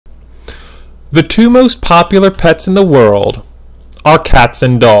The two most popular pets in the world are cats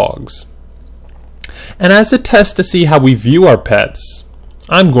and dogs. And as a test to see how we view our pets,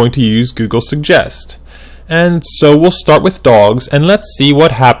 I'm going to use Google Suggest. And so we'll start with dogs, and let's see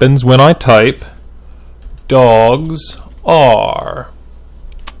what happens when I type dogs are.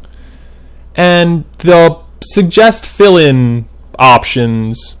 And the Suggest fill-in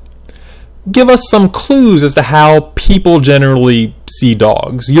options give us some clues as to how people generally see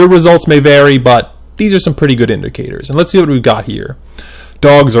dogs. Your results may vary, but these are some pretty good indicators. And let's see what we've got here.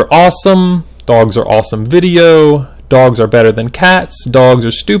 Dogs are awesome video, dogs are better than cats, dogs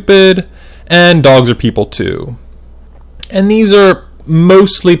are stupid, and dogs are people too. And these are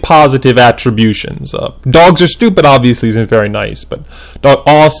mostly positive attributions. Dogs are stupid obviously isn't very nice, but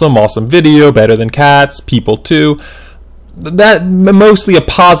awesome video, better than cats, people too. That mostly a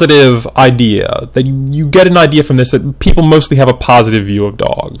positive idea, that you get an idea from this that people mostly have a positive view of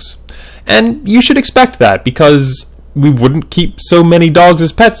dogs. And you should expect that, because we wouldn't keep so many dogs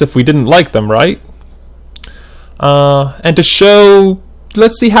as pets if we didn't like them, right? And to show,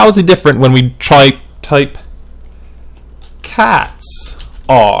 let's see how it's different when we type cats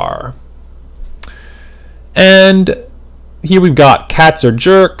are. And here we've got cats are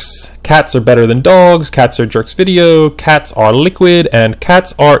jerks, cats are better than dogs, cats are jerks video, cats are liquid, and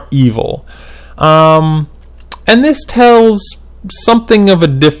cats are evil. And this tells something of a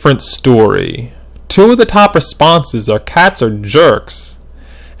different story. Two of the top responses are cats are jerks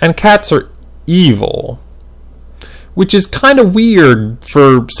and cats are evil, which is kind of weird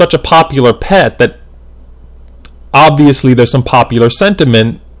for such a popular pet that obviously there's some popular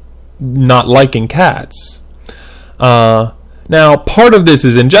sentiment not liking cats. Now, part of this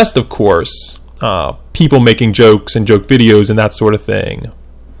is in jest, of course, people making jokes and joke videos and that sort of thing.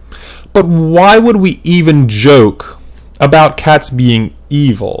 But why would we even joke about cats being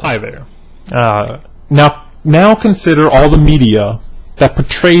evil? Hi there. Now consider all the media that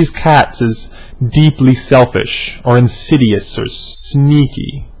portrays cats as deeply selfish or insidious or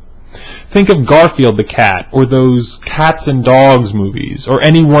sneaky. Think of Garfield the cat, or those Cats and Dogs movies, or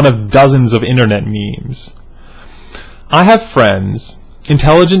any one of dozens of internet memes. I have friends,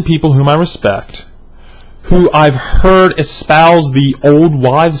 intelligent people whom I respect, who I've heard espouse the old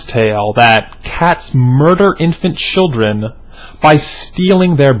wives' tale that cats murder infant children by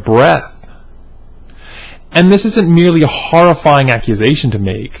stealing their breath. And this isn't merely a horrifying accusation to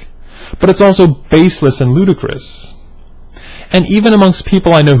make, but it's also baseless and ludicrous. And even amongst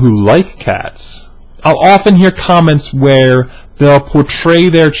people I know who like cats, I'll often hear comments where they'll portray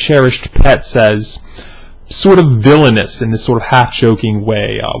their cherished pets as sort of villainous in this sort of half-joking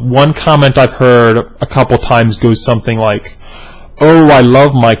way. One comment I've heard a couple times goes something like, "Oh, I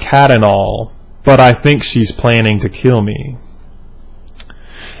love my cat and all, but I think she's planning to kill me."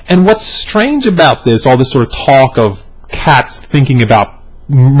 And what's strange about this, all this sort of talk of cats thinking about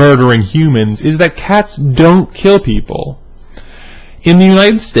murdering humans, is that cats don't kill people. In the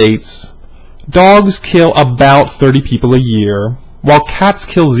United States, dogs kill about 30 people a year, while cats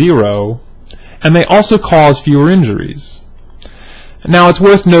kill 0, and they also cause fewer injuries. Now, it's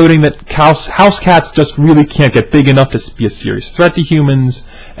worth noting that house cats just really can't get big enough to be a serious threat to humans,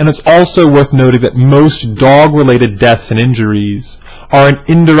 and it's also worth noting that most dog-related deaths and injuries are an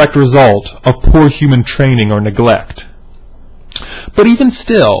indirect result of poor human training or neglect. But even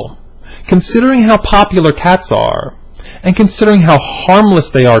still, considering how popular cats are, and considering how harmless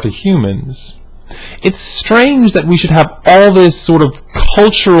they are to humans, it's strange that we should have all this sort of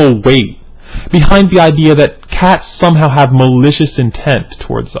cultural weight behind the idea that cats somehow have malicious intent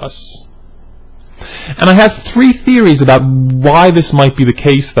towards us. And I have 3 theories about why this might be the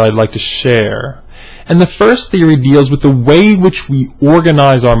case that I'd like to share. And the first theory deals with the way in which we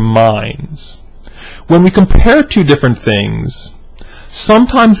organize our minds. When we compare 2 different things,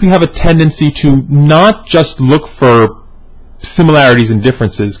 sometimes we have a tendency to not just look for similarities and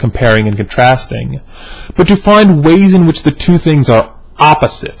differences, comparing and contrasting, but to find ways in which the 2 things are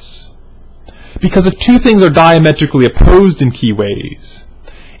opposites. Because if 2 things are diametrically opposed in key ways,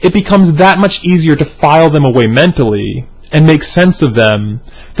 it becomes that much easier to file them away mentally and make sense of them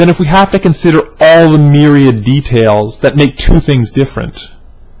than if we have to consider all the myriad details that make 2 things different.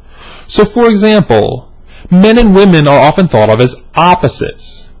 So, for example, men and women are often thought of as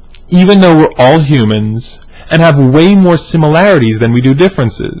opposites, even though we're all humans and have way more similarities than we do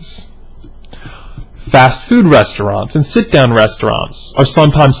differences. Fast food restaurants and sit-down restaurants are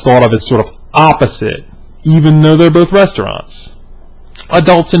sometimes thought of as sort of opposite, even though they're both restaurants.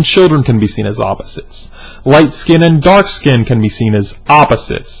 Adults and children can be seen as opposites. Light skin and dark skin can be seen as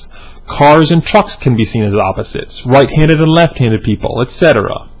opposites. Cars and trucks can be seen as opposites. Right-handed and left-handed people,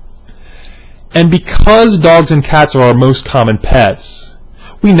 etc. And because dogs and cats are our most common pets,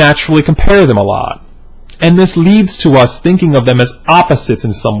 we naturally compare them a lot. And this leads to us thinking of them as opposites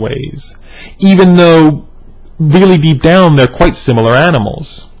in some ways, even though really deep down they're quite similar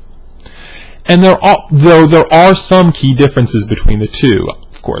animals. And though there are some key differences between the two.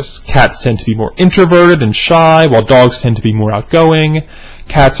 Of course, cats tend to be more introverted and shy, while dogs tend to be more outgoing.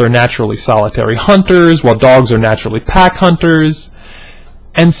 Cats are naturally solitary hunters, while dogs are naturally pack hunters.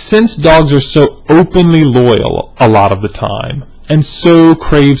 And since dogs are so openly loyal a lot of the time, and so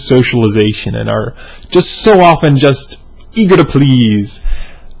crave socialization, and are just so often just eager to please,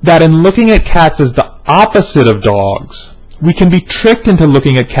 that in looking at cats as the opposite of dogs, we can be tricked into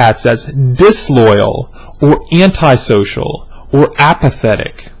looking at cats as disloyal, or antisocial, or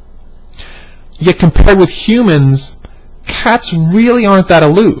apathetic. Yet compared with humans, cats really aren't that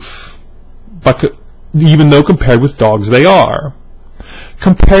aloof, but even though compared with dogs they are.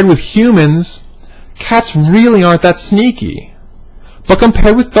 Compared with humans, cats really aren't that sneaky, but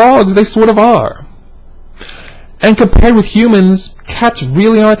compared with dogs they sort of are. And compared with humans, cats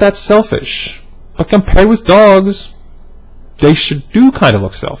really aren't that selfish, but compared with dogs, they do kind of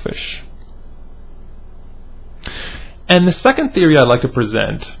look selfish. And the second theory I'd like to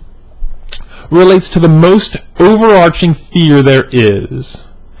present relates to the most overarching fear there is,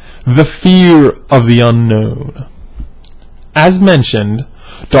 the fear of the unknown. As mentioned,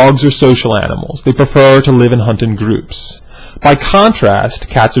 dogs are social animals. They prefer to live and hunt in groups. By contrast,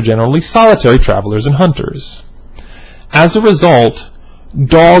 cats are generally solitary travelers and hunters. As a result,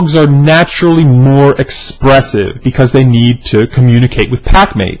 dogs are naturally more expressive because they need to communicate with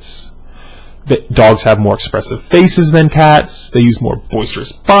packmates. Dogs have more expressive faces than cats, they use more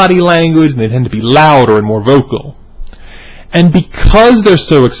boisterous body language, and they tend to be louder and more vocal. And because they're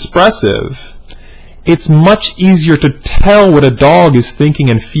so expressive, it's much easier to tell what a dog is thinking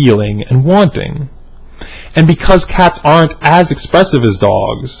and feeling and wanting. And because cats aren't as expressive as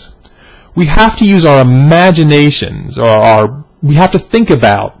dogs, we have to use our imaginations, or we have to think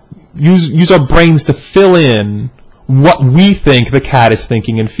about, use our brains to fill in what we think the cat is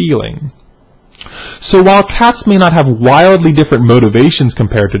thinking and feeling. So while cats may not have wildly different motivations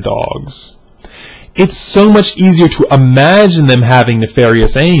compared to dogs, it's so much easier to imagine them having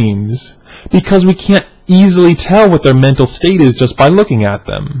nefarious aims because we can't easily tell what their mental state is just by looking at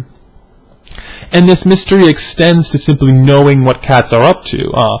them. And this mystery extends to simply knowing what cats are up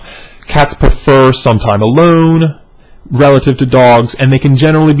to. Cats prefer some time alone relative to dogs, and they can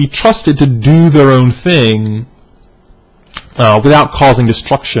generally be trusted to do their own thing without causing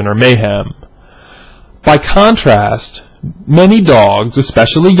destruction or mayhem. By contrast, many dogs,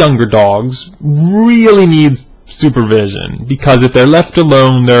 especially younger dogs, really need supervision because if they're left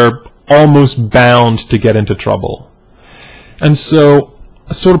alone, they're almost bound to get into trouble. And so,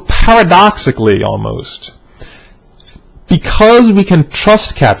 sort of paradoxically almost, because we can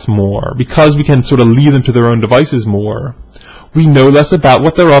trust cats more, because we can sort of leave them to their own devices more, we know less about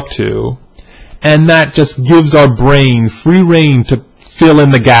what they're up to, and that just gives our brain free rein to fill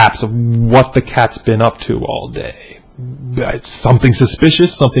in the gaps of what the cat's been up to all day. Something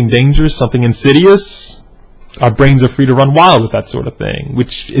suspicious, something dangerous, something insidious. Our brains are free to run wild with that sort of thing,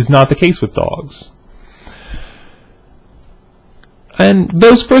 which is not the case with dogs. And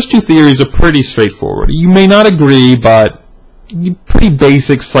those first two theories are pretty straightforward. You may not agree, but pretty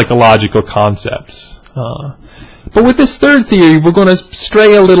basic psychological concepts. But with this third theory, we're going to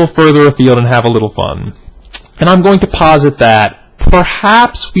stray a little further afield and have a little fun. And I'm going to posit that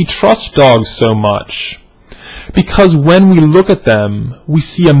perhaps we trust dogs so much because when we look at them, we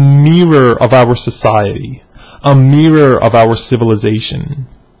see a mirror of our society, a mirror of our civilization.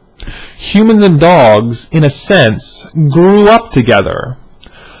 Humans and dogs, in a sense, grew up together.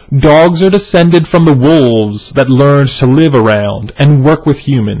 Dogs are descended from the wolves that learned to live around and work with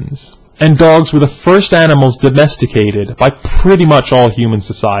humans, and dogs were the first animals domesticated by pretty much all human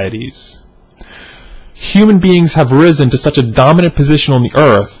societies. Human beings have risen to such a dominant position on the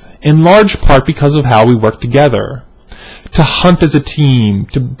earth, in large part because of how we work together. To hunt as a team,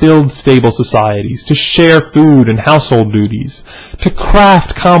 to build stable societies, to share food and household duties, to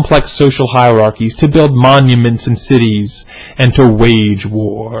craft complex social hierarchies, to build monuments and cities, and to wage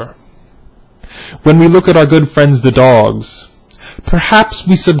war. When we look at our good friends the dogs, perhaps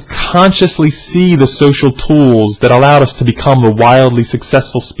we subconsciously see the social tools that allowed us to become the wildly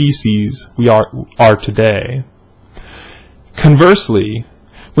successful species we are today. Conversely,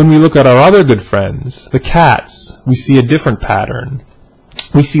 when we look at our other good friends, the cats, we see a different pattern.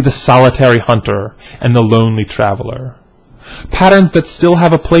 We see the solitary hunter and the lonely traveler. Patterns that still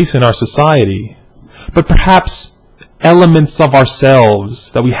have a place in our society, but perhaps elements of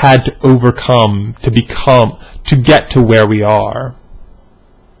ourselves that we had to overcome to get to where we are.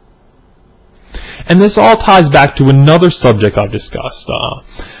 And this all ties back to another subject I've discussed,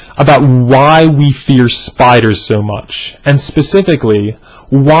 about why we fear spiders so much, and specifically,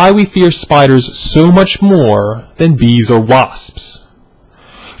 why we fear spiders so much more than bees or wasps.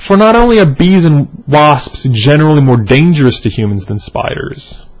 For not only are bees and wasps generally more dangerous to humans than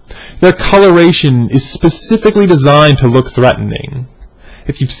spiders, their coloration is specifically designed to look threatening.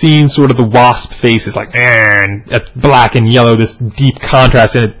 If you've seen sort of the wasp face, it's like, black and yellow, this deep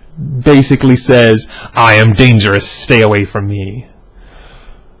contrast, and it basically says, I am dangerous, stay away from me.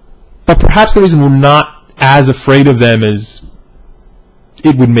 But perhaps the reason we're not as afraid of them as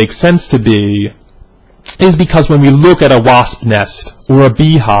it would make sense to be is because when we look at a wasp nest, or a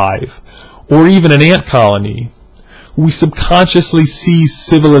beehive, or even an ant colony, we subconsciously see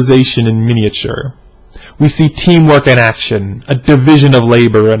civilization in miniature. We see teamwork in action, a division of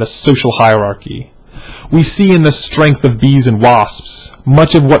labor, and a social hierarchy. We see in the strength of bees and wasps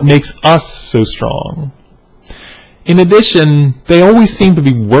much of what makes us so strong. In addition, they always seem to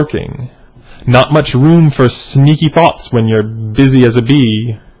be working. Not much room for sneaky thoughts when you're busy as a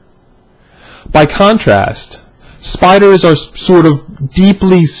bee. By contrast, spiders are sort of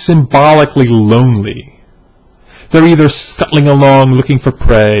deeply symbolically lonely. They're either scuttling along looking for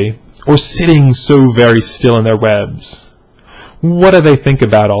prey, or sitting so very still in their webs. What do they think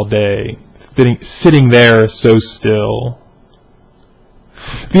about all day, sitting there so still?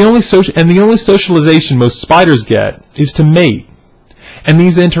 The only socialization most spiders get is to mate, and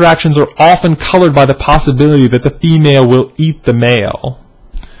these interactions are often colored by the possibility that the female will eat the male.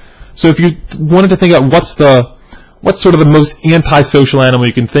 So if you wanted to think about what's sort of the most antisocial animal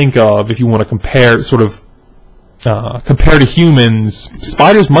you can think of, if you want to compare to humans,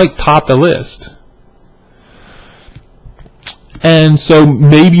 spiders might top the list. And so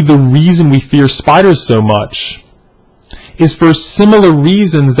maybe the reason we fear spiders so much is for similar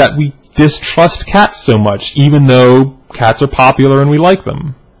reasons that we distrust cats so much, even though cats are popular and we like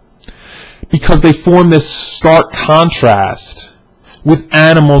them. Because they form this stark contrast with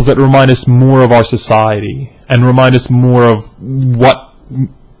animals that remind us more of our society and remind us more of what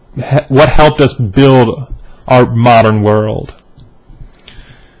helped us build our modern world.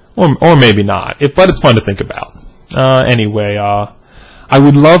 Or maybe not, but it's fun to think about. Anyway, I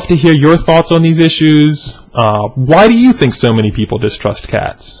would love to hear your thoughts on these issues. Why do you think so many people distrust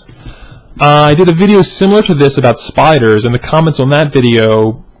cats? I did a video similar to this about spiders, and the comments on that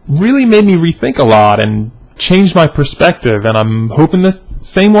video really made me rethink a lot and changed my perspective, and I'm hoping the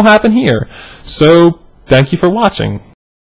same will happen here. So, thank you for watching.